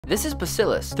This is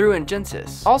Bacillus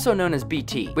thuringiensis, also known as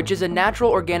BT, which is a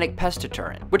natural organic pest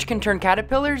deterrent, which can turn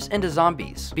caterpillars into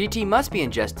zombies. BT must be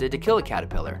ingested to kill a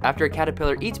caterpillar. After a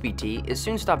caterpillar eats BT, it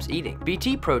soon stops eating.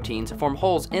 BT proteins form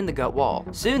holes in the gut wall.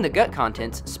 Soon the gut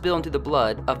contents spill into the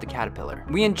blood of the caterpillar.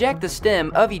 We inject the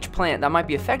stem of each plant that might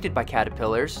be affected by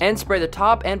caterpillars and spray the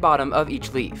top and bottom of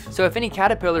each leaf. So if any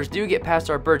caterpillars do get past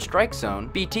our bird strike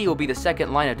zone, BT will be the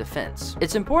second line of defense.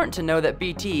 It's important to know that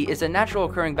BT is a natural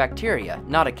occurring bacteria,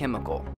 not a chemical.